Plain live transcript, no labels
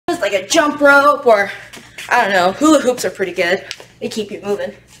like a jump rope, or I don't know, hula hoops are pretty good. They keep you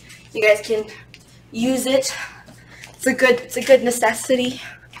moving. You guys can use it. It's a good necessity.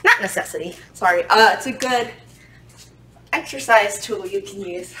 Not necessity, sorry. It's a good exercise tool you can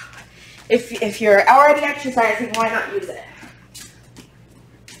use. If you're already exercising, why not use it?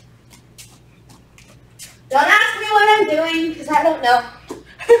 Don't ask me what I'm doing, because I don't know.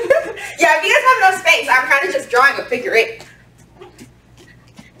 Yeah, if you guys have enough space, I'm kind of just drawing a figure 8.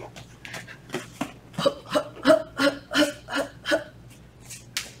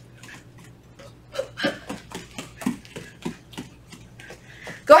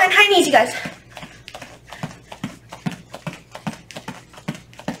 Go ahead and high knees, you guys.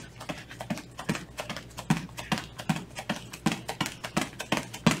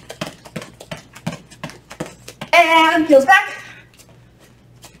 And heels back.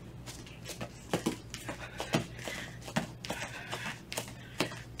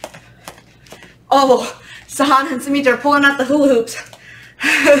 Oh, Sahan and Samita are pulling out the hula hoops.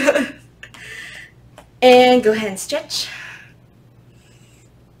 And go ahead and stretch.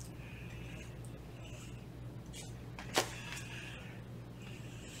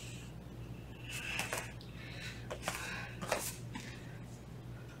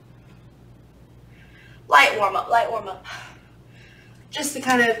 Light warm up. Just to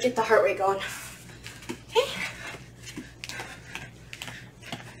kind of get the heart rate going. Okay.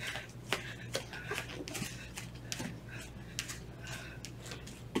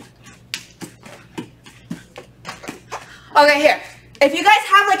 Okay, here. If you guys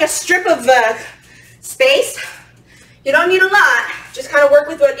have like a strip of space, you don't need a lot. Just kind of work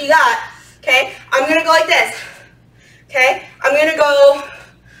with what you got. Okay, I'm gonna go like this. Okay, I'm gonna go.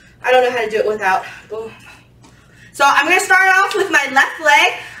 I don't know how to do it without. Boom. So I'm going to start off with my left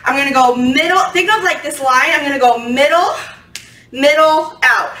leg. I'm going to go middle. Think of like this line. I'm going to go middle, middle,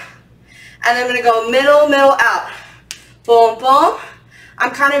 out. And I'm going to go middle, middle, out. Boom, boom.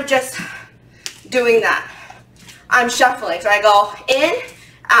 I'm kind of just doing that. I'm shuffling. So I go in,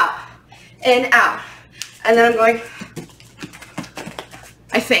 out. And then I'm going,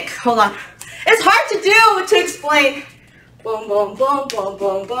 I think. Hold on. It's hard to do, to explain. Boom, boom, boom, boom,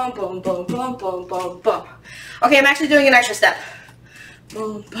 boom, boom, boom, boom, boom, boom, boom, boom. Okay, I'm actually doing an extra step.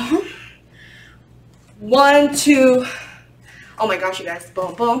 Boom, boom. 1, 2. Oh my gosh, you guys.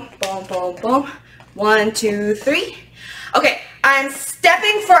 Boom, boom, boom, boom, boom. 1, 2, 3. Okay, I'm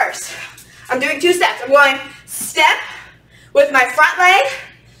stepping first. I'm doing 2 steps. I'm going step with my front leg,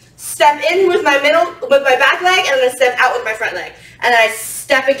 step in with my back leg, and I'm gonna step out with my front leg. And then I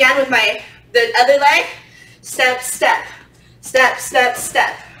step again with the other leg. Step, step. Step, step,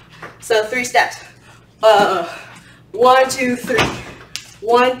 step. So 3 steps. 1, 2, 3.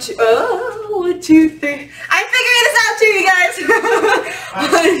 1, 2. 1, 2, 3. I'm figuring this out too, you guys.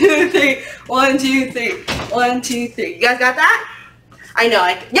 1, 2, 3. 1, 2, 3. 1, 2, 3. You guys got that? I know.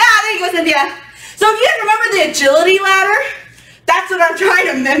 Yeah, there you go, Cynthia. So if you guys remember the agility ladder, that's what I'm trying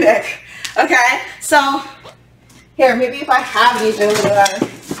to mimic. Okay. So here, maybe if I have the agility ladder.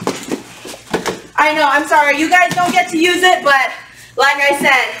 I know, I'm sorry, you guys don't get to use it, but like I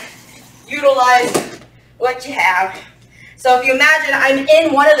said, utilize what you have. So if you imagine I'm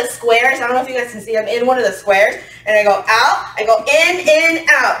in one of the squares, I don't know if you guys can see, I'm in one of the squares, and I go out, I go in,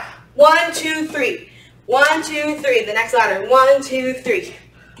 out. 1, 2, 3. 1, 2, 3. The next ladder. 1, 2, 3.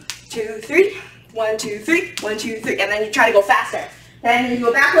 2, 3. 1, 2, 3. 1, 2, 3. And then you try to go faster. Then you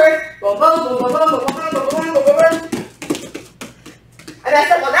go backward. Boom, boom, boom, boom, boom, boom, boom, boom, boom, boom, boom. I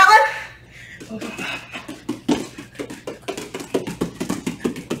messed up on that one.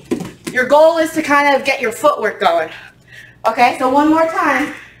 Your goal is to kind of get your footwork going. Okay, so one more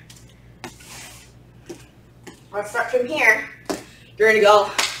time. Let's start from here. You're gonna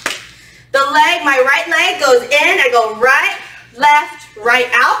go. The leg, my right leg goes in. I go right, left, right,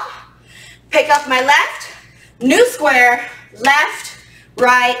 out. Pick up my left. New square, left,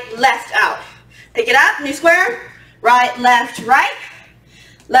 right, left, out. Pick it up, new square, right, left, right.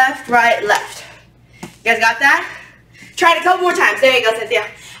 Left, right, left. You guys got that? Try it a couple more times. There you go, Cynthia.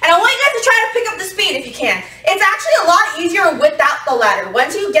 And I want you guys to try to pick up the speed if you can. It's actually a lot easier without the ladder.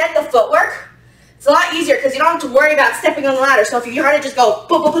 Once you get the footwork, it's a lot easier because you don't have to worry about stepping on the ladder. So if you try to just go,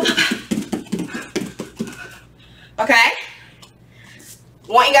 boom, boom, boom, boom. Okay? I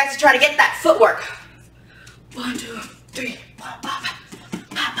want you guys to try to get that footwork. 1, 2, 3.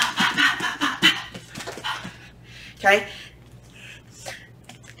 Okay?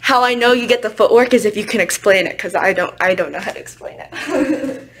 How I know you get the footwork is if you can explain it, because I don't know how to explain it.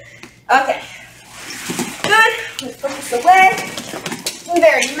 Okay. Good. Let's put this away.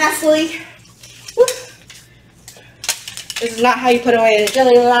 Very messily. This is not how you put away a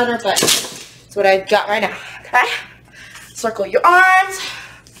jelly ladder, but it's what I've got right now. Okay? Circle your arms.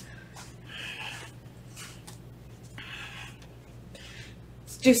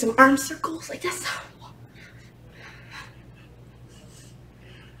 Let's do some arm circles like this.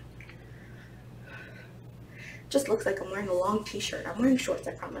 Just looks like I'm wearing a long t-shirt. I'm wearing shorts,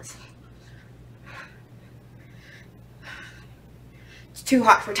 I promise. It's too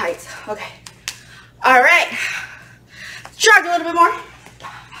hot for tights. Okay. All right. Jog a little bit more.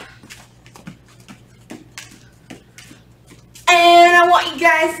 And I want you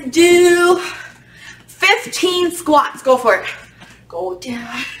guys to do 15 squats. Go for it. Go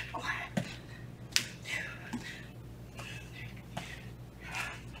down.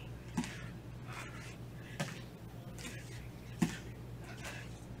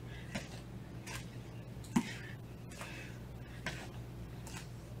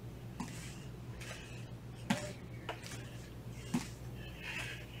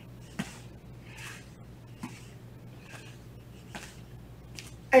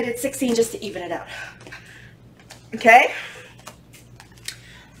 I did 16 just to even it out. Okay?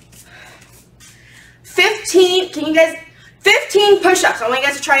 15, can you guys, 15 push-ups. I want you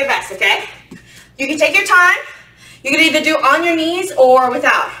guys to try your best, okay? You can take your time. You can either do on your knees or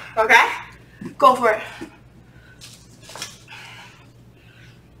without, okay? Go for it.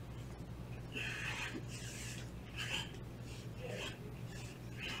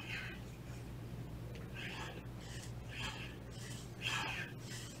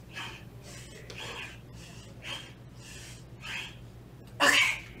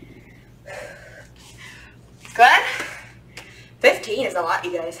 Good? 15 is a lot,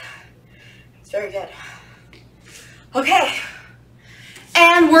 you guys. It's very good. Okay.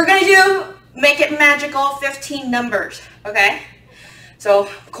 And we're going to make it magical 15 numbers, okay? So,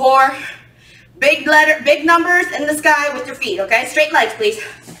 core, big numbers in the sky with your feet, okay? Straight legs, please.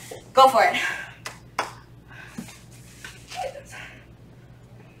 Go for it.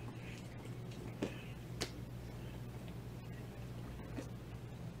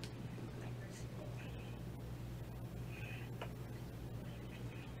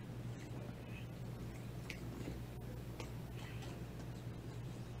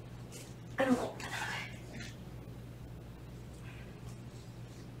 I don't like that.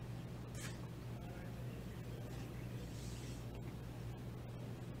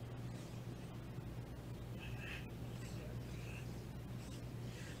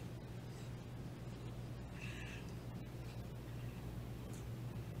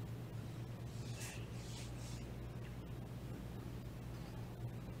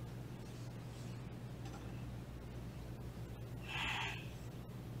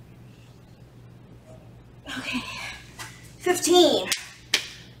 Okay, 15.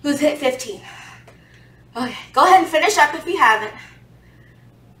 Who's hit 15? Okay, go ahead and finish up if you haven't.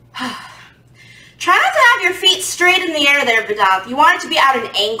 Try not to have your feet straight in the air there, Vedant. You want it to be at an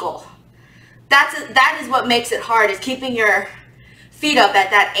angle. That is what makes it hard, is keeping your feet up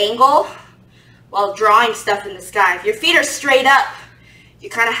at that angle while drawing stuff in the sky. If your feet are straight up, you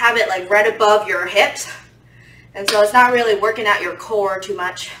kind of have it like right above your hips. And so it's not really working out your core too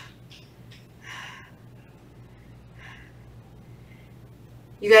much.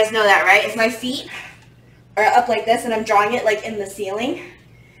 You guys know that, right? If my feet are up like this and I'm drawing it like in the ceiling,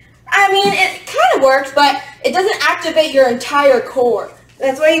 I mean, it kind of works, but it doesn't activate your entire core.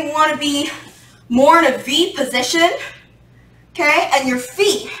 That's why you want to be more in a V position, okay? And your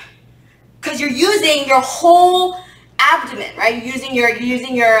feet, because you're using your whole abdomen, right? You're using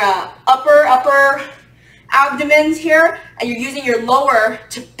your upper abdomens here, and you're using your lower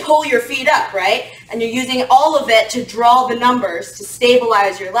to pull your feet up, right? And you're using all of it to draw the numbers to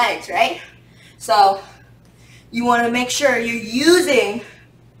stabilize your legs, right? So you want to make sure you're using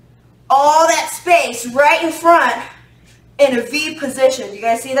all that space right in front in a V position. You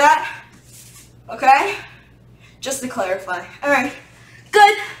guys see that? Okay? Just to clarify. All right.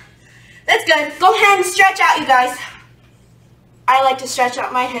 Good. That's good. Go ahead and stretch out, you guys. I like to stretch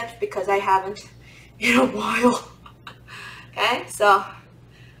out my hips because I haven't in a while. Okay, so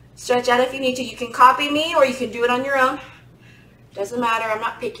stretch out if you need to. You can copy me or you can do it on your own. Doesn't matter, I'm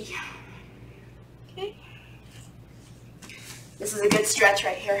not picky. Okay. This is a good stretch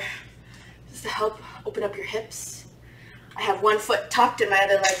right here. Just to help open up your hips. I have one foot tucked and my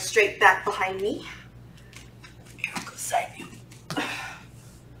other leg straight back behind me. Here, I'll go side view.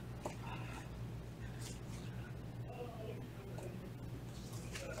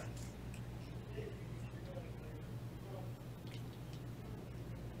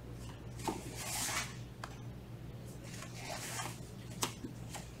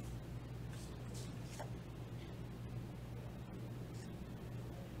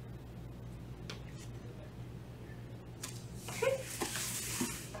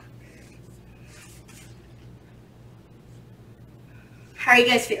 How are you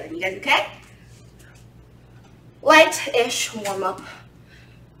guys feeling? You guys okay? Light-ish warm-up.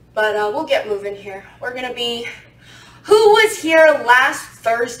 But we'll get moving here. We're going to be... Who was here last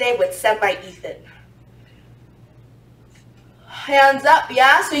Thursday with Senpai Ethan? Hands up,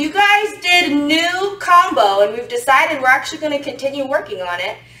 yeah? So you guys did a new combo, and we've decided we're actually going to continue working on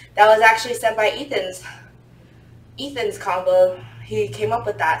it. That was actually Senpai Ethan's combo. He came up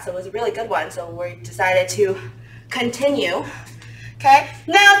with that, so it was a really good one. So we decided to continue. Okay,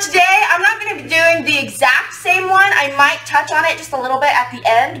 now today I'm not going to be doing the exact same one. I might touch on it just a little bit at the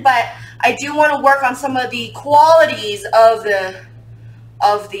end, but I do want to work on some of the qualities of the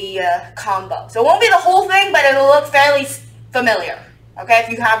combo. So it won't be the whole thing, but it'll look fairly familiar, okay,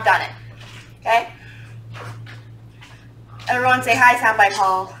 if you have done it, okay? Everyone say hi, Senpai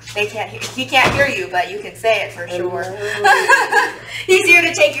Paul. He can't hear you, but you can say it for sure. He's here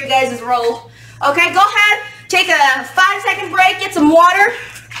to take your guys' role. Okay, go ahead, take a 5-second break, get some water.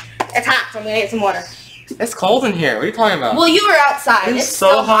 It's hot, so I'm gonna get some water. It's cold in here. What are you talking about? Well, you were outside. It's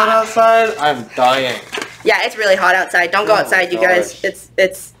so hot outside. I'm dying. Yeah, it's really hot outside. Don't go outside, you guys.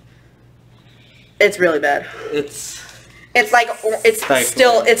 It's really bad. It's like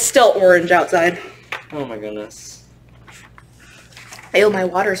it's still orange outside. Oh my goodness. Ew, my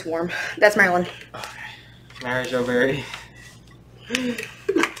water's warm. That's Marilyn. Okay. Marriage O'Berry.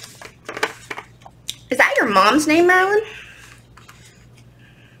 Is that your mom's name, Marilyn?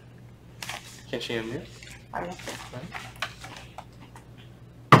 Can she unmute? I don't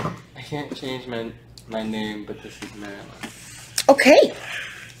know. I can't change my name, but this is Marilyn. Okay.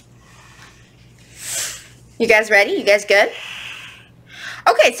 You guys ready? You guys good?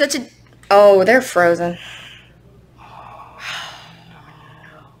 Okay, so oh, they're frozen.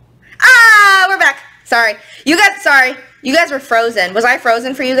 Ah, we're back. Sorry. You guys were frozen. Was I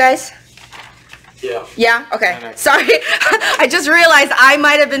frozen for you guys? Yeah. Yeah? Okay. Sorry. I just realized I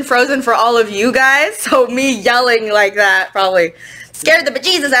might have been frozen for all of you guys, so me yelling like that probably scared the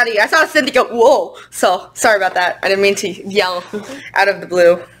bejesus out of you. I saw Cynthia go, whoa. So, sorry about that. I didn't mean to yell out of the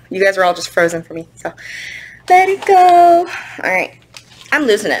blue. You guys were all just frozen for me, so let it go. Alright. I'm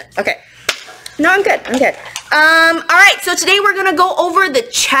losing it. Okay. No, I'm good. I'm good. Alright, so today we're going to go over the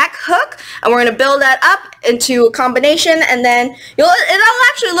check hook, and we're going to build that up into a combination, and then it'll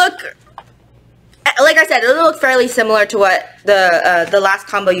actually look, like I said, it'll look fairly similar to what the last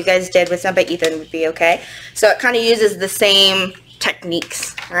combo you guys did with Senpai Ethan would be, okay? So it kind of uses the same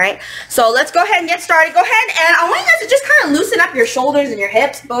techniques, alright? So let's go ahead and get started. Go ahead, and I want you guys to just kind of loosen up your shoulders and your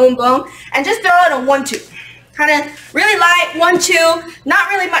hips, boom, boom, and just throw in a 1-2. Kind of really light, 1-2, not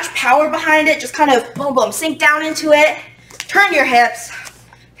really much power behind it, just kind of boom, boom, sink down into it, turn your hips,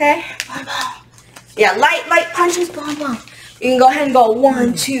 okay? Boom, boom. Yeah, light punches, boom, boom. You can go ahead and go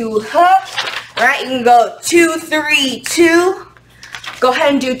 1-2, hook. All right, you can go 2-3-2. Go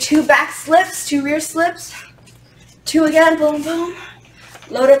ahead and do 2 back slips, 2 rear slips. 2 again, boom, boom.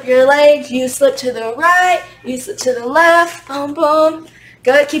 Load up your legs, you slip to the right, you slip to the left, boom, boom.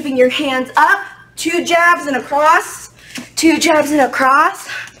 Good, keeping your hands up. 2 jabs and a cross, 2 jabs and a cross.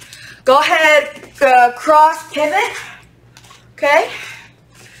 Go ahead, cross, pivot, okay?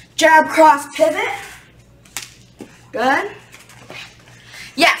 Jab, cross, pivot. Good.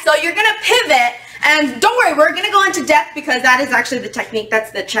 Yeah, so you're going to pivot, and don't worry, we're going to go into depth because that is actually the technique.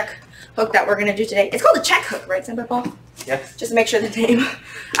 That's the check hook that we're going to do today. It's called a check hook, right, Senpai Paul? Yes. Just to make sure the name.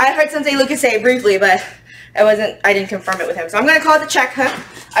 I heard Sensei Lucas say it briefly, but I didn't confirm it with him. So I'm going to call it the check hook.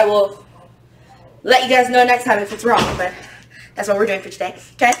 I will let you guys know next time if it's wrong, but that's what we're doing for today,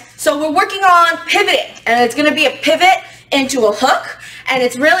 okay? So we're working on pivoting, and it's going to be a pivot into a hook, and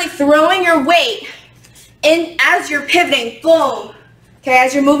it's really throwing your weight in as you're pivoting, boom, okay,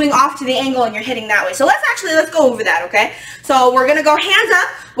 as you're moving off to the angle and you're hitting that way. So let's go over that, okay? So we're going to go hands up,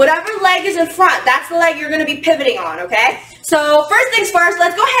 whatever leg is in front, that's the leg you're going to be pivoting on, okay? So first things first,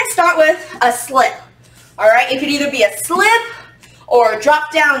 let's go ahead and start with a slip, all right? It could either be a slip or a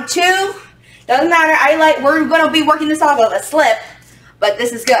drop down 2. Doesn't matter. We're going to be working this off of a slip, but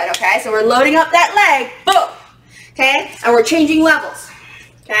this is good, okay? So we're loading up that leg, boom, okay? And we're changing levels,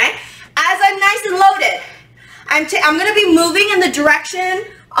 okay? As I'm nice and loaded, I'm going to be moving in the direction,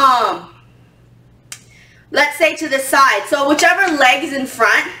 let's say to the side. So whichever leg is in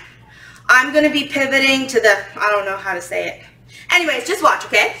front, I'm going to be pivoting to the, I don't know how to say it. Anyways, just watch,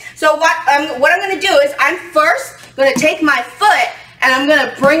 okay? So what I'm going to do is I'm first going to take my foot and I'm going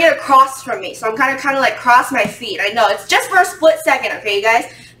to bring it across from me. So I'm kind of like cross my feet. I know, it's just for a split second, okay, you guys?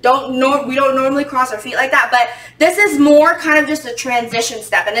 We don't normally cross our feet like that, but this is more kind of just a transition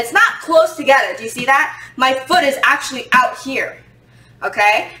step, and it's not close together. Do you see that? My foot is actually out here,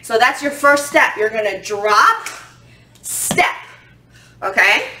 okay? So that's your first step. You're going to drop, step,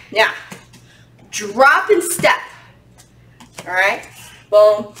 Okay? Yeah. Drop and step. All right?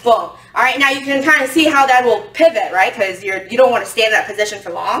 Boom, boom. All right, now you can kind of see how that will pivot, right? Because you don't want to stay in that position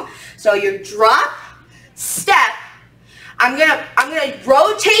for long. So you drop, step. I'm gonna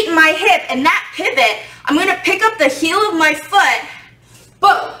rotate my hip, and that pivot, I'm gonna pick up the heel of my foot.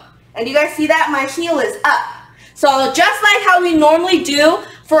 Boom. And you guys see that? My heel is up. So just like how we normally do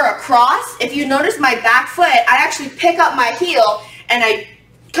for a cross, if you notice my back foot, I actually pick up my heel and I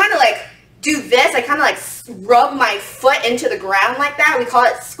kind of like do this. I kind of like rub my foot into the ground like that. We call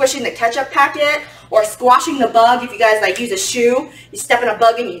it squishing the ketchup packet or squashing the bug. If you guys like use a shoe, you step in a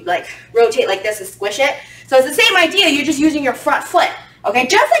bug and you like rotate like this and squish it. So it's the same idea. You're just using your front foot. Okay,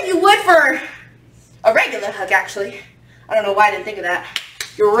 just like you would for a regular hug actually. I don't know why I didn't think of that.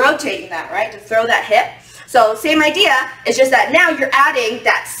 You're rotating that, right, to throw that hip. So same idea, it's just that now you're adding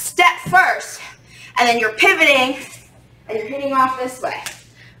that step first, and then you're pivoting, and you're hitting off this way,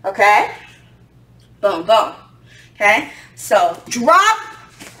 okay? Boom, boom, okay? So drop,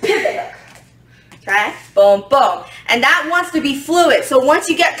 pivot hook, okay? Boom, boom. And that wants to be fluid. So once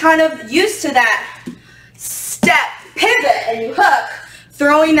you get kind of used to that step, pivot, and you hook,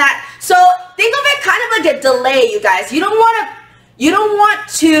 throwing that. So think of it kind of like a delay, you guys. You don't want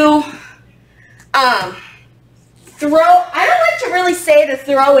to throw. I don't like to really say to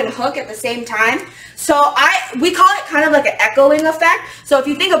throw and hook at the same time. So we call it kind of like an echoing effect. So if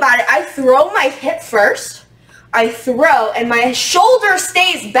you think about it, I throw my hip first, I throw, and my shoulder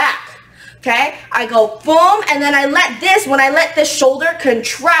stays back. Okay? I go boom, and then I let this, when I let this shoulder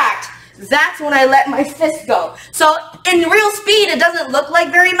contract, that's when I let my fist go. So in real speed, it doesn't look like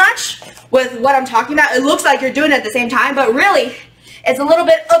very much with what I'm talking about. It looks like you're doing it at the same time, but really, it's a little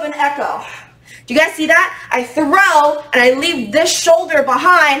bit of an echo. Do you guys see that? I throw, and I leave this shoulder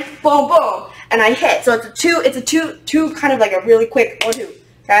behind, boom, boom, and I hit. So it's a two, kind of like a really quick 1, 2,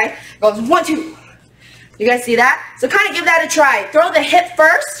 okay? It goes 1, 2. You guys see that? So kind of give that a try. Throw the hip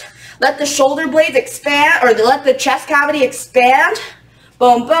first, let the shoulder blades expand, or let the chest cavity expand,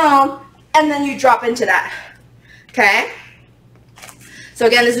 boom, boom, and then you drop into that, okay? So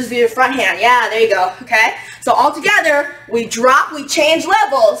again, this is your front hand. Yeah, there you go, okay? So all together, we drop, we change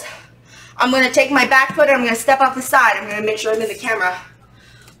levels. I'm going to take my back foot and I'm going to step off the side. I'm going to make sure I'm in the camera.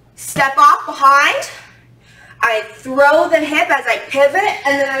 Step off behind. I throw the hip as I pivot,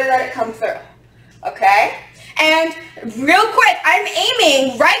 and then I let it come through, okay? And real quick, I'm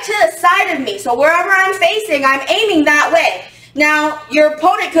aiming right to the side of me. So wherever I'm facing, I'm aiming that way. Now, your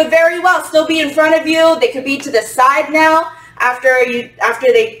opponent could very well still be in front of you. They could be to the side now after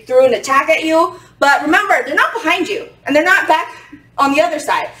they threw an attack at you. But remember, they're not behind you, and they're not back on the other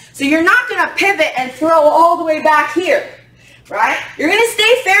side. So you're not going to pivot and throw all the way back here, right? You're going to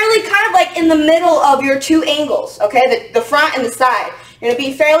stay fairly kind of like in the middle of your two angles, okay? The front and the side. You're going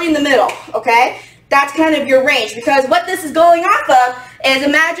to be fairly in the middle, okay? That's kind of your range, because what this is going off of is,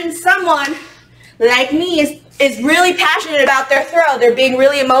 imagine someone like me is really passionate about their throw. They're being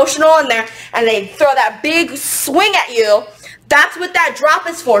really emotional, and they throw that big swing at you. That's what that drop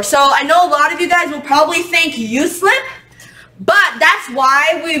is for. So I know a lot of you guys will probably think you slip, but that's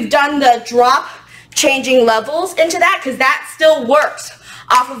why we've done the drop changing levels into that, because that still works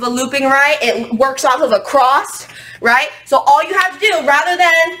off of a looping right. It works off of a cross, right? So all you have to do, rather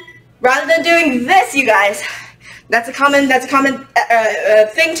than doing this, you guys, that's a common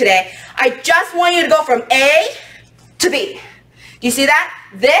thing today. I just want you to go from A to B. Do you see that?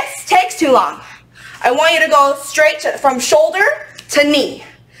 This takes too long. I want you to go straight from shoulder to knee.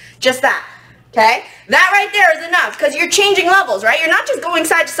 Just that. Okay? That right there is enough, because you're changing levels, right? You're not just going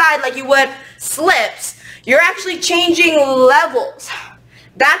side to side like you would slips. You're actually changing levels.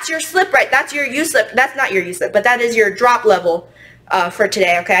 That's your slip, right? That's your U-slip. That's not your U-slip, but that is your drop level for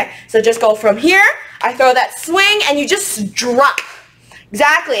today, okay? So just go from here. I throw that swing, and you just drop.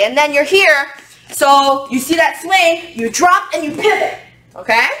 Exactly. And then you're here. So you see that swing, you drop, and you pivot,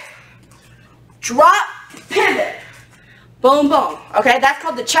 okay? Drop, pivot. Boom, boom. Okay, that's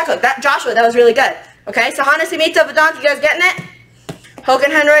called the check hook. Joshua, that was really good. Okay, so Hana, Samita, Vedant, you guys getting it?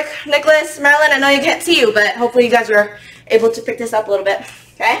 Hogan, Henrik, Nicholas, Marilyn, I know you can't see you, but hopefully you guys were able to pick this up a little bit.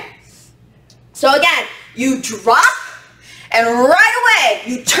 Okay? So again, you drop, and right away,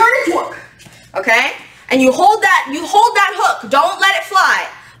 you turn and hook. Okay? And you hold that hook. Don't let it fly.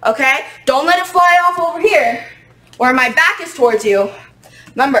 Okay? Don't let it fly off over here, where my back is towards you.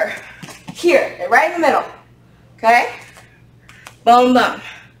 Remember, here, right in the middle. Okay? Boom, boom.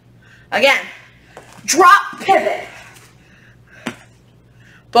 Again, drop, pivot.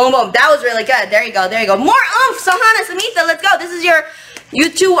 Boom, boom. That was really good. There you go, there you go. More oomph, Sahana, Samita, let's go.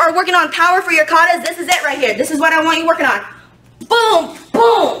 You two are working on power for your katas. This is it right here. This is what I want you working on. boom,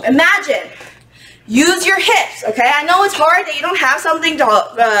 boom. Imagine. Use your hips, okay? I know it's hard that you don't have something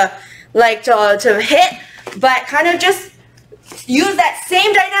to hit, but kind of just use that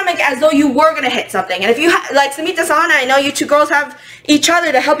same dynamic as though you were gonna hit something. And if you like Samita Sana, I know you two girls have each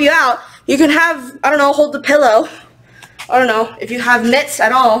other to help you out. You can have, I don't know, hold the pillow. I don't know if you have mitts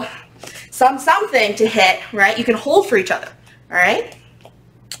at all. Something to hit, right? You can hold for each other. All right.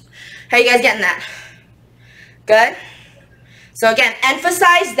 How you guys getting that? Good. So again,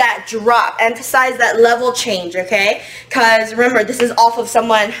 emphasize that drop. Emphasize that level change, okay? Because remember, this is off of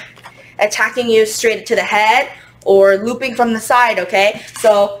someone attacking you straight to the head or looping from the side, okay?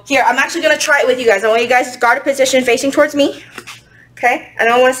 So here, I'm actually going to try it with you guys. I want you guys to guard a position facing towards me, okay? And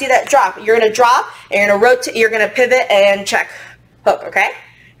I want to see that drop. You're going to drop, and you're going to rotate, you're going to pivot and check. Hook, okay?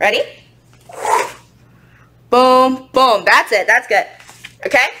 Ready? Boom, boom. That's it. That's good.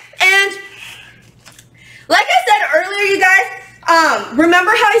 Okay? And like I said earlier, you guys, remember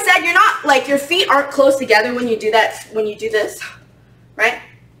how I said you're not, like, your feet aren't close together when you do that, when you do this, right?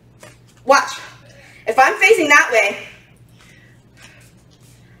 Watch. If I'm facing that way,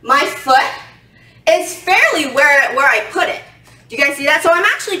 my foot is fairly where I put it. Do you guys see that? So I'm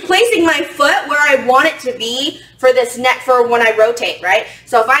actually placing my foot where I want it to be for this neck, for when I rotate, right?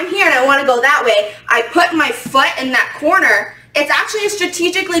 So if I'm here and I want to go that way, I put my foot in that corner. It's actually a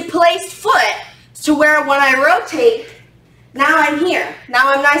strategically placed foot to where when I rotate, now I'm here.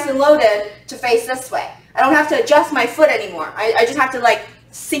 Now I'm nice and loaded to face this way. I don't have to adjust my foot anymore. I just have to like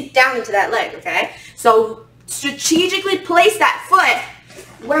sink down into that leg, okay? So strategically place that foot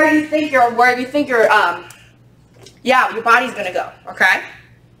where you think your body's gonna go, okay?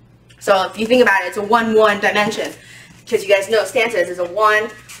 So if you think about it, it's a 1-1 dimension, because you guys know stances is a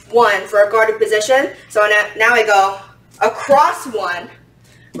 1-1 for a guarded position. So now I go across 1,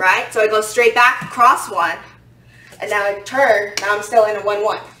 right? So I go straight back across 1, and now I turn. Now I'm still in a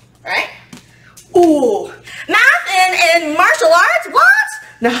 1-1, right? Ooh, math in martial arts? What?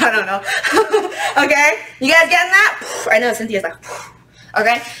 No, I don't know. Okay, you guys getting that? I know Cynthia's like,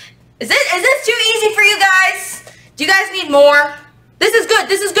 okay. Is this too easy for you guys? Do you guys need more? This is good.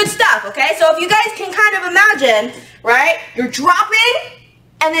 This is good stuff, okay? So if you guys can kind of imagine, right? You're dropping,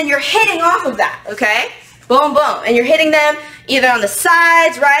 and then you're hitting off of that, okay? Boom, boom. And you're hitting them either on the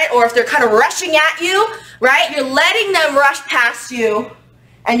sides, right? Or if they're kind of rushing at you, right? You're letting them rush past you,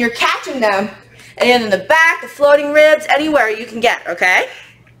 and you're catching them. And then in the back, the floating ribs, anywhere you can get, okay?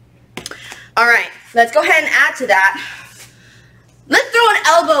 All right. Let's go ahead and add to that. Let's throw an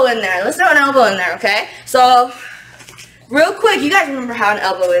elbow in there. Let's throw an elbow in there, okay? So, real quick, you guys remember how an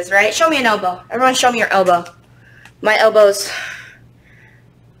elbow is, right? Show me an elbow. Everyone show me your elbow. My elbow's...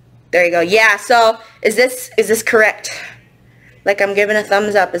 There you go. Yeah, so is this correct? Like I'm giving a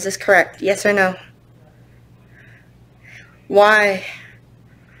thumbs up. Is this correct? Yes or no? Why?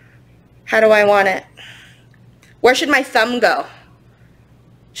 How do I want it? Where should my thumb go?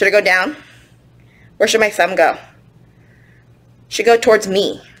 Should it go down? Where should my thumb go? Should go towards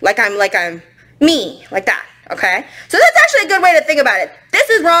me. Like I'm me. Like that. Okay? So that's actually a good way to think about it. This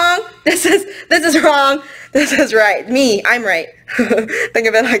is wrong. This is wrong. This is right. Me. I'm right. Think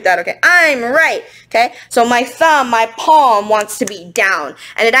of it like that, okay? I'm right. Okay? So my thumb, my palm wants to be down.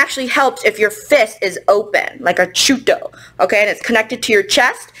 And it actually helps if your fist is open, like a chuto. Okay? And it's connected to your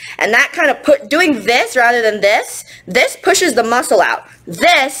chest. And that kind of doing this rather than this pushes the muscle out.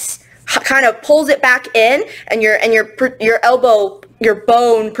 This kind of pulls it back in, and your elbow, your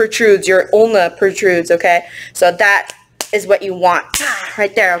bone protrudes, your ulna protrudes, okay? So that is what you want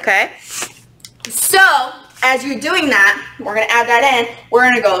right there, okay? So, as you're doing that, we're going to add that in. We're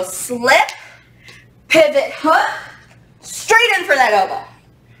going to go slip, pivot, hook, straight in for that elbow,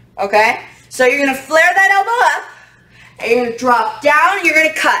 okay? So you're going to flare that elbow up, and you're going to drop down, and you're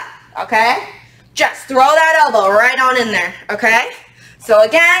going to cut, okay? Just throw that elbow right on in there, okay? So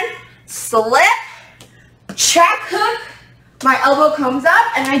again, slip, check, hook, my elbow comes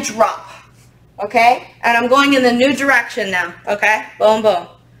up, and I drop, okay? And I'm going in the new direction now, okay? Boom, boom.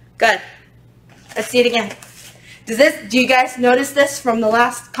 Good. Let's see it again. Do you guys notice this from the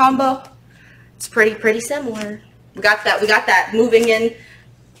last combo? It's pretty similar. We got that moving in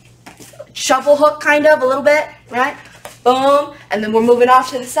shovel hook kind of a little bit, right? Boom, and then we're moving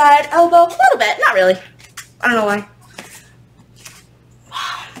off to the side, elbow, a little bit, not really. I don't know why.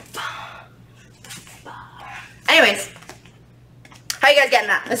 Anyways, how you guys getting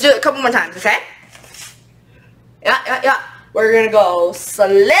that? Let's do it a couple more times, okay? Yeah. We're gonna go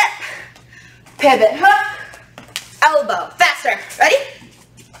slip, pivot, hook, elbow. Faster. Ready?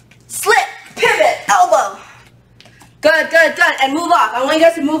 Slip, pivot, elbow. Good. And move off. I want you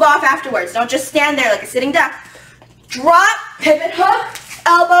guys to move off afterwards. Don't just stand there like a sitting duck. drop, pivot hook,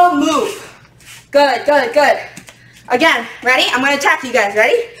 elbow, move. Good, good, good. Again, ready? I'm going to attack you guys.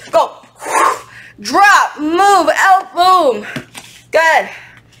 Ready? Go. Drop, move, elbow, boom. Good.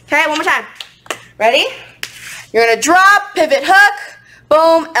 Okay, one more time. Ready? You're going to drop, pivot hook,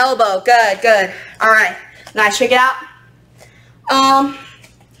 boom, elbow. Good, good. All right. Nice. Shake it out.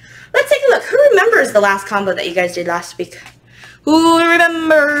 Let's take a look. Who remembers the last combo that you guys did last week? Who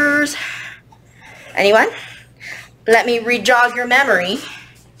remembers? Anyone? Let me re-jog your memory.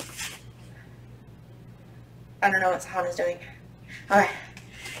 I don't know what Hannah's doing. Alright.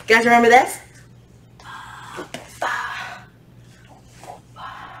 You guys remember this?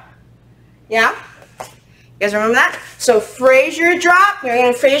 Yeah? You guys remember that? So Fraser drop. We're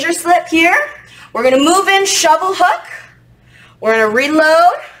going to Fraser slip here. We're going to move in, shovel hook. We're going to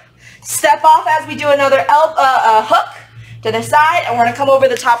reload. Step off as we do another hook to the side, and we're going to come over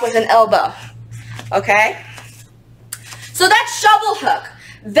the top with an elbow. Okay? So that's shovel hook.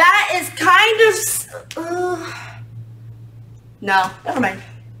 That is kind of... no, never mind.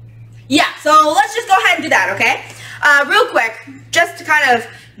 Yeah, so let's just go ahead and do that, okay? Real quick, just to kind of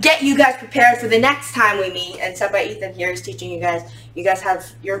get you guys prepared for the next time we meet, and Senpai Ethan here is teaching you guys have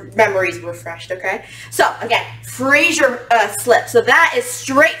your memories refreshed, okay? So, again, Fraser slip. So that is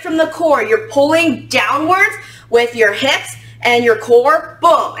straight from the core. You're pulling downwards with your hips and your core,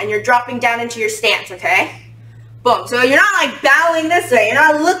 boom, and you're dropping down into your stance, okay? Boom. So you're not like bowing this way. You're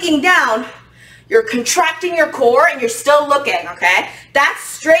not looking down. You're contracting your core and you're still looking, okay? That's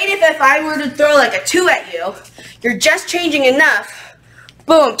straight if I were to throw like a 2 at you. You're just changing enough,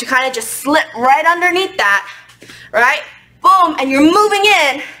 boom, to kind of just slip right underneath that, right? Boom, and you're moving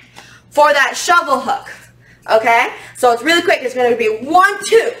in for that shovel hook, okay? So it's really quick. It's going to be 1,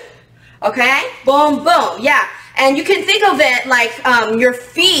 2, okay? Boom, boom, yeah. And you can think of it like your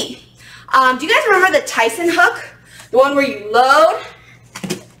feet. Do you guys remember the Tyson hook? The one where you load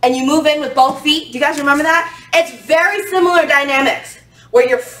and you move in with both feet? Do you guys remember that? It's very similar dynamics where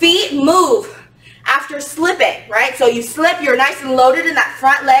your feet move after slipping, right? So you slip, you're nice and loaded in that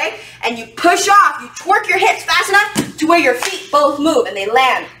front leg, and you push off, you twerk your hips fast enough to where your feet both move and they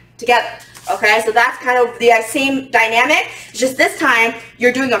land together, okay? So that's kind of the same dynamic, it's just this time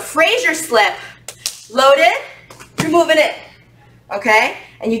you're doing a Fraser slip, loaded, you're moving it, okay?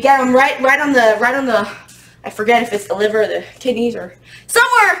 And you get them right on the, I forget if it's the liver or the kidneys or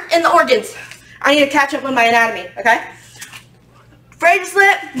somewhere in the organs. I need to catch up with my anatomy, okay? Fraser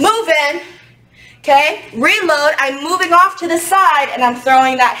slip, move in. Okay, reload, I'm moving off to the side and I'm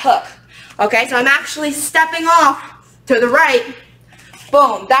throwing that hook. Okay, so I'm actually stepping off to the right,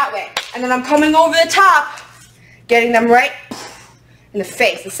 boom, that way. And then I'm coming over the top, getting them right in the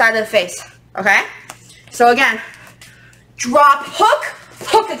face, the side of the face. Okay, so again, drop, hook,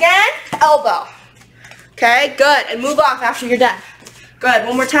 hook again, elbow. Okay, good, and move off after you're done. Good,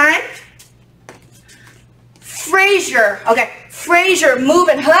 one more time. Fraser, okay, Fraser, move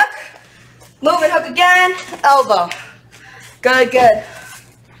and hook. Move and hook again, elbow. Good, good.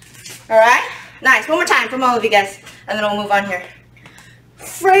 All right, nice. One more time from all of you guys, and then we'll move on here.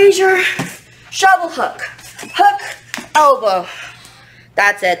 Fraser, shovel hook, hook, elbow.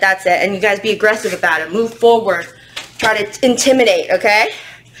 That's it, that's it. And you guys be aggressive about it. Move forward. Try to intimidate, okay?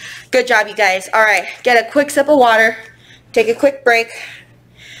 Good job, you guys. All right, get a quick sip of water. Take a quick break.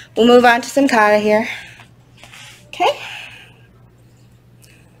 We'll move on to some kata here. Okay?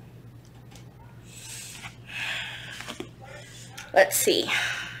 Let's see.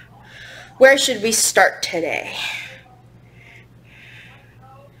 Where should we start today?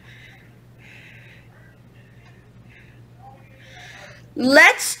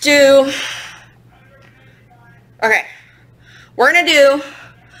 Let's do, okay, we're going to do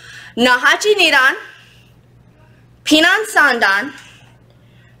Nahachi Nidan, Pinan Sandan,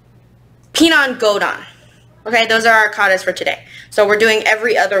 Pinan Godan. Okay, those are our katas for today. So we're doing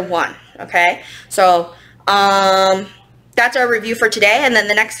every other one, okay? So, that's our review for today, and then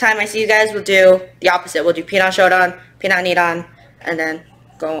the next time I see you guys, we'll do the opposite. We'll do Pinan Shodan, Pinan Nidan, and then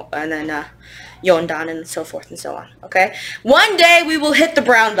Yondan, and so forth and so on, okay? One day we will hit the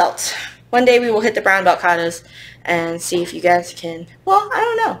brown belts. One day we will hit the brown belt katas and see if you guys can, well, I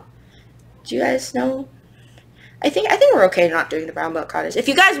don't know. Do you guys know? I think we're okay not doing the brown belt katas. If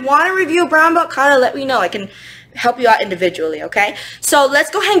you guys want to review a brown belt kata, let me know. I can help you out individually, okay? So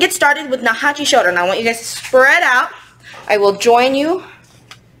let's go ahead and get started with Nahachi Shodan. I want you guys to spread out. I will join you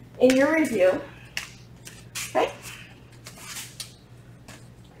in your review. Okay?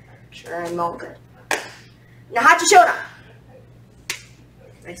 Sure, I'm all good. Nahachi Shodan.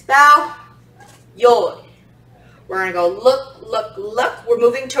 Nice bow. Yod. We're gonna go look, look, look. We're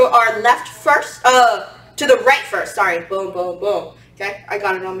moving to our left first. to the right first. Sorry. Boom, boom, boom. Okay, I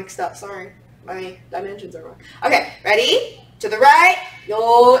got it all mixed up. Sorry, my dimensions are wrong. Okay, ready? To the right.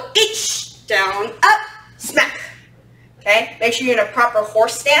 Yo, each down, up, smack. Okay, make sure you're in a proper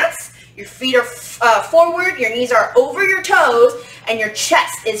horse stance. Your feet are forward, your knees are over your toes, and your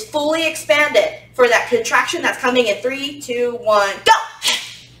chest is fully expanded for that contraction that's coming in 3, 2, 1, go!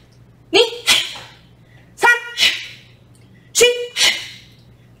 Knee, san, shi,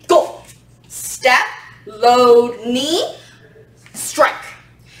 go. Step, load, knee, strike.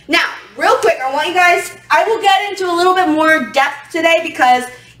 Now, real quick, I want you guys, I will get into a little bit more depth today because,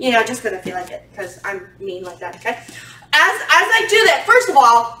 you know, just because I feel like it, because I'm mean like that, okay? As I do that, first of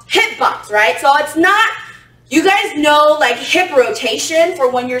all, hip bumps, right? So it's not, you guys know like hip rotation for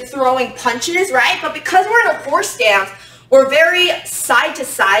when you're throwing punches, right? But because we're in a horse stance, we're very side to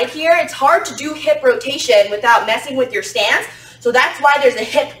side here. It's hard to do hip rotation without messing with your stance. So that's why there's a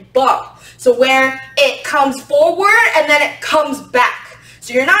hip bump. So where it comes forward and then it comes back.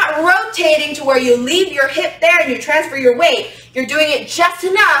 So you're not rotating to where you leave your hip there and you transfer your weight. You're doing it just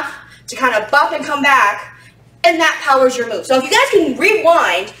enough to kind of bump and come back. And that powers your move. So if you guys can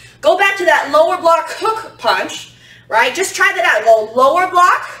rewind, go back to that lower block hook punch, right? Just try that out. Go lower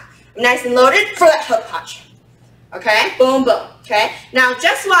block, nice and loaded for that hook punch. Okay? Boom, boom. Okay? Now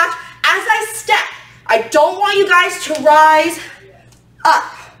just watch, as I step, I don't want you guys to rise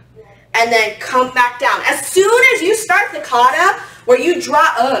up and then come back down. As soon as you start the kata, where you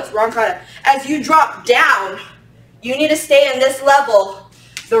drop, oh, it's wrong kata. As you drop down, you need to stay in this level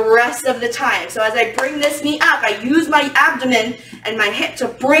the rest of the time. So as I bring this knee up, I use my abdomen and my hip to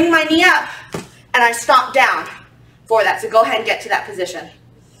bring my knee up, and I stop down for that. So go ahead and get to that position.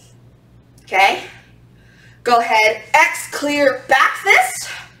 Okay? Go ahead, X, clear, back fist.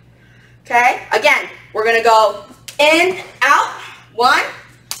 Okay? Again, we're gonna go in, out, 1,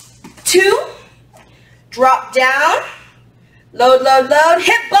 2, drop down, load, load, load,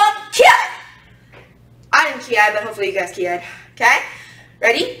 hip bump, kiai. I didn't kiai, but hopefully you guys kiai'd. Okay?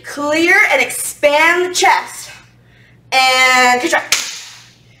 Ready? Clear and expand the chest. And contract.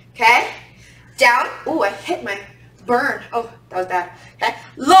 Okay? Down. Ooh, I hit my burn. Oh, that was bad. Okay?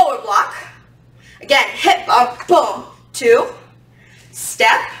 Lower block. Again, hip bump, boom. 2.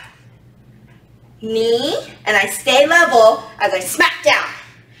 Step. Knee. And I stay level as I smack down.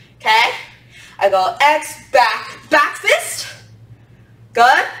 Okay? I go X, back, back fist.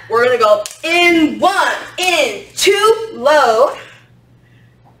 Good. We're going to go in 1, in 2, load.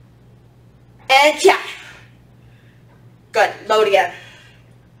 And kiai. Good. Load again.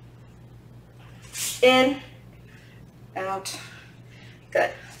 In. Out.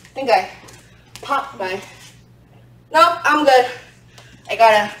 Good. I think I popped my... Nope, I'm good. I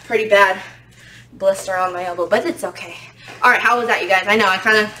got a pretty bad blister on my elbow, but it's okay. Alright, how was that, you guys? I know, I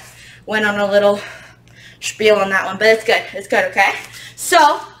kind of went on a little spiel on that one, but it's good. It's good, okay?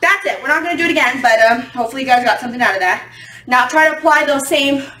 So, that's it. We're not going to do it again, but hopefully you guys got something out of that. Now try to apply those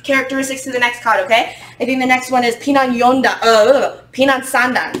same characteristics to the next kata, okay? I think the next one is Pinan Pinan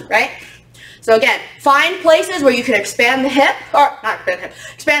Sandan, right? So again, find places where you can expand the hip, or not expand the hip,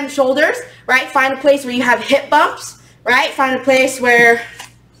 expand the shoulders, right? Find a place where you have hip bumps, right? Find a place where,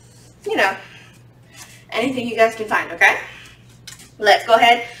 you know, anything you guys can find, okay? Let's go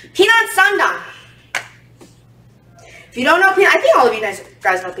ahead. Pinan Sandan. If you don't know Pinan, I think all of you guys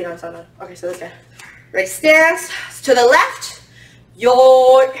know Pinan Sandan. Okay, so let's go. Right stance, to the left,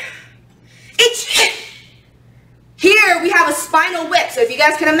 your ich. Here we have a spinal whip. So if you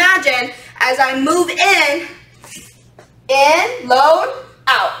guys can imagine, as I move in, load,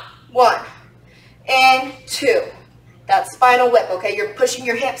 out. 1, and 2. That's spinal whip, okay? You're pushing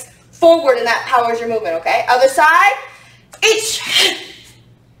your hips forward and that powers your movement, okay? Other side, ich.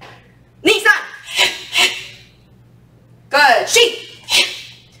 Ni-san. Good, shi.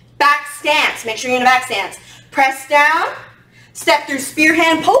 Back stance. Make sure you're in a back stance. Press down. Step through spear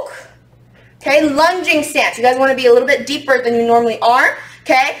hand poke. Okay, lunging stance. You guys want to be a little bit deeper than you normally are.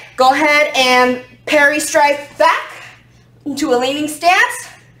 Okay, go ahead and parry strike back into a leaning stance.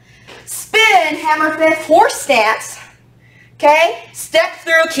 Spin, hammer fist, horse stance. Okay, step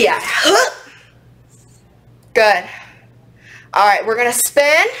through kiai. Good. All right, we're going to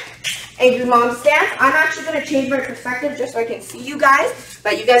spin and do mom stance. I'm actually going to change my perspective just so I can see you guys,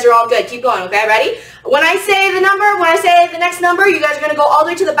 but you guys are all good. Keep going, okay? Ready? When I say the number, when I say the next number, you guys are going to go all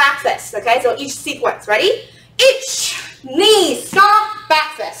the way to the back fist, okay? So each sequence. Ready? Ich, knee, stomp,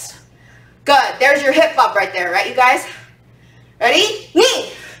 back fist. Good. There's your hip bump right there, right, you guys? Ready?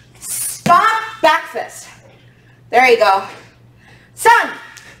 Knee, stomp, back fist. There you go. Sun.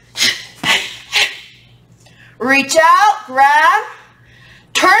 Reach out, grab,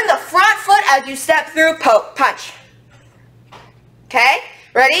 Turn the front foot as you step through, punch. Okay?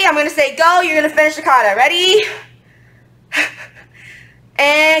 Ready? I'm going to say go. You're going to finish the kata. Ready?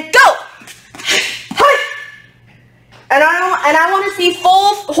 And go. And I want to see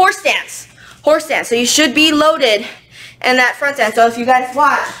full horse stance. Horse stance. So you should be loaded in that front stance. So if you guys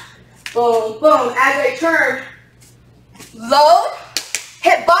watch, boom, boom, as I turn, load,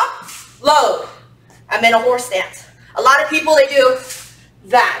 hip bump, load. I'm in a horse stance. A lot of people, they do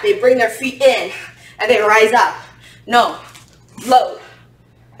that. They bring their feet in and they rise up. No. Load.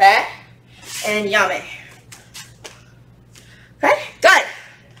 Okay? And yame. Okay? Good.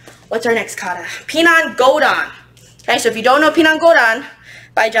 What's our next kata? Pinan Godan. Okay, so if you don't know Pinan Godan,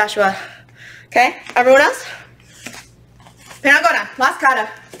 by Joshua. Okay? Everyone else? Pinan Godan. Last kata.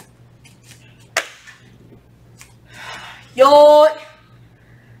 Yo.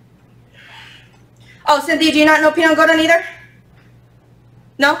 Oh, Cynthia, do you not know Pinan Godan either?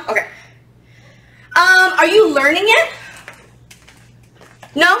 No? Okay. Are you learning it?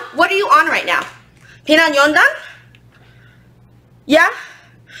 No? What are you on right now? Pinan Yondan? Yeah?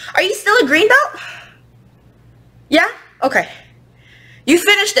 Are you still a green belt? Yeah? Okay. You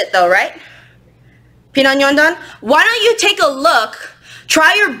finished it though, right? Pinan Yondan? Why don't you take a look,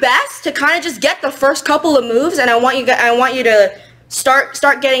 try your best to kind of just get the first couple of moves, and I want you to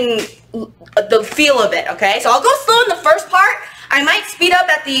start getting the feel of it, okay? So I'll go slow in the first part. I might speed up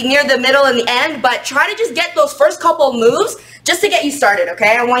at near the middle and the end, but try to just get those first couple of moves just to get you started,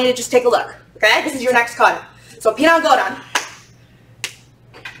 okay? I want you to just take a look, okay? This is your next kata. So Pinan Godan.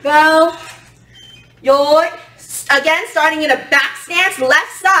 Go. Yo. Again, starting in a back stance,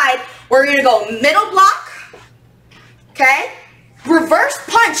 left side, we're going to go middle block, okay? Reverse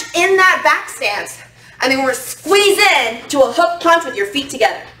punch in that back stance, and then we're going to squeeze in to a hook punch with your feet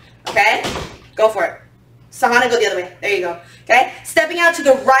together, okay? Go for it. Sahana, go the other way. There you go. Okay? Stepping out to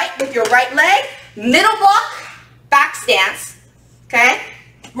the right with your right leg. Middle block, back stance. Okay?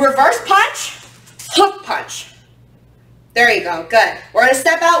 Reverse punch, hook punch. There you go. Good. We're going to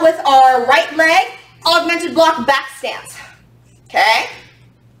step out with our right leg, augmented block, back stance. Okay?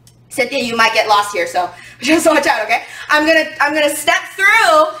 Cynthia, you might get lost here, so just watch out, okay? I'm gonna step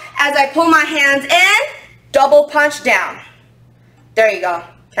through as I pull my hands in, double punch down. There you go.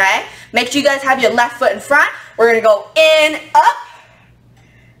 Okay? Make sure you guys have your left foot in front. We're going to go in, up.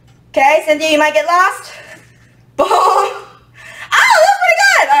 Okay, Cynthia, you might get lost. Boom. Oh, that's pretty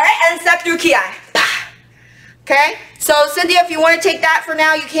good. All right, and step through ki. Okay? So, Cynthia, if you want to take that for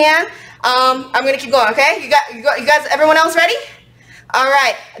now, you can. I'm going to keep going, okay? You guys, everyone else ready? All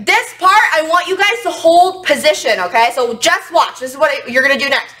right. This part, I want you guys to hold position, okay? So, just watch. This is what you're going to do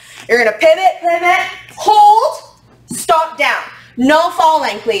next. You're going to pivot, hold, stomp down. No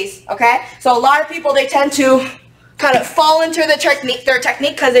falling, please, okay? So a lot of people, they tend to kind of fall into their technique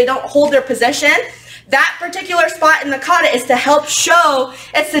because they don't hold their position. That particular spot in the kata is to help show,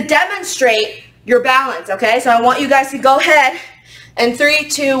 it's to demonstrate your balance, okay? So I want you guys to go ahead and 3,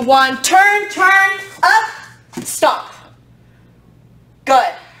 2, 1, turn, up, stop.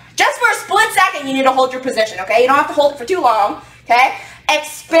 Good. Just for a split second, you need to hold your position, okay? You don't have to hold it for too long, okay?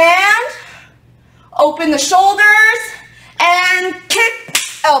 Expand, open the shoulders, and kick,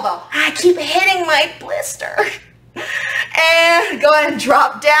 elbow. I keep hitting my blister. And go ahead and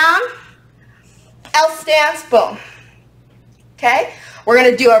drop down. L stance, boom. Okay? We're going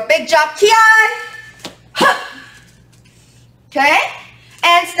to do our big jump, ki. Okay?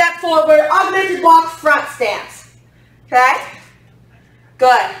 And step forward, augmented block, front stance. Okay?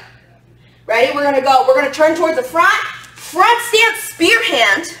 Good. Ready? We're going to go. We're going to turn towards the front. Front stance, spear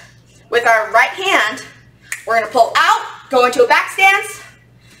hand with our right hand. We're going to pull out. Go into a back stance,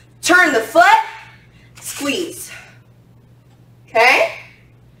 turn the foot, squeeze. Okay?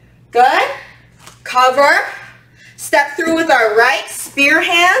 Good. Cover. Step through with our right spear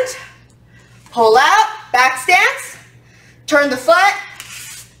hand. Pull out, back stance, turn the foot,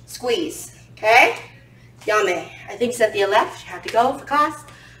 squeeze. Okay? Yame. I think Cynthia left. She had to go for class.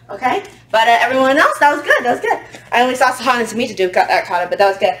 Okay? But everyone else, that was good. That was good. I only saw Sahana and Sumita do that kata, but that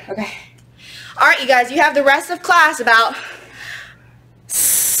was good. Okay. Alright, you guys, you have the rest of class, about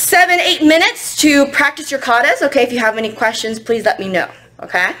 7-8 minutes to practice your katas. Okay, if you have any questions, please let me know.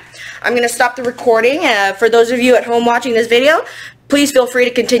 Okay, I'm going to stop the recording. For those of you at home watching this video, please feel free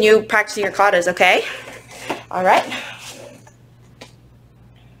to continue practicing your katas, okay? Alright.